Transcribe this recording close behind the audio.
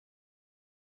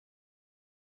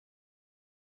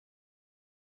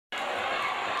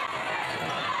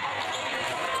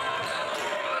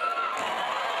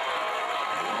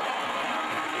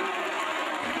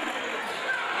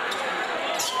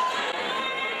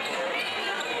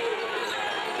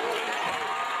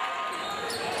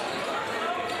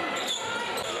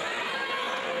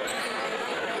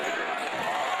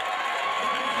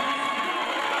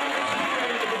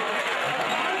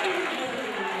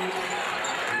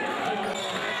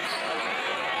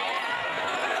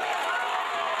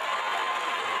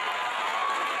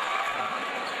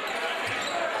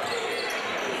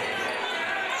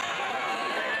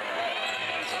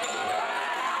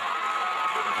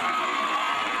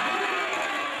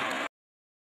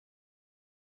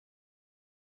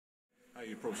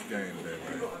approach the game today,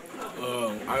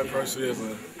 man? I approached it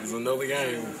as another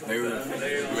game.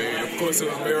 Of course, it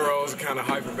was Melrose, kind of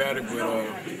hyperbatic,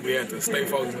 but we had to stay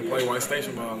focused and play white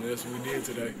station ball, and that's what we did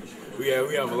today. We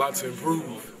have a lot to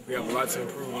improve. We have a lot to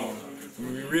improve on.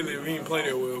 We didn't play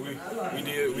that well.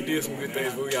 We did some good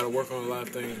things, but we got to work on a lot of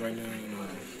things right now.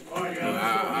 We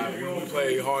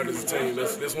played hard as a team.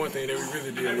 That's one thing that we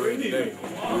really did well today.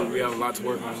 We have a lot to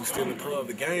work on. We still improve.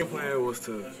 The game plan was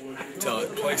to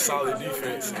play solid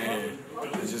defense and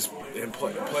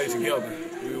play together.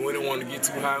 We didn't want to get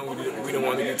too high, and we didn't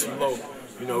want to get too low.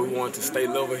 We wanted to stay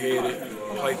level-headed,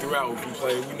 play throughout. We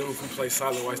knew if we played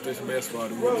solid white station basketball,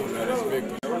 that we would come out as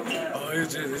victors. It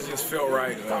just felt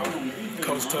right.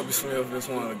 Coach Tubby Smith is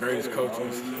one of the greatest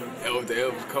coaches, the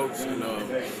ever coach.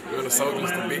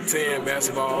 Minnesota's the Big Ten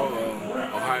basketball.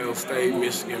 Ohio State,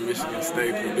 Michigan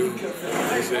State, Purdue.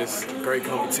 It's just great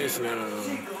competition and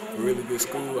a really good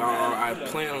school. I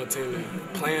plan on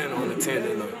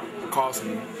attending the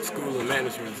Carson School of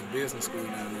Management. It's a business school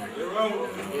down there.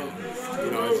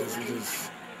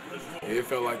 It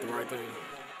felt like the right thing.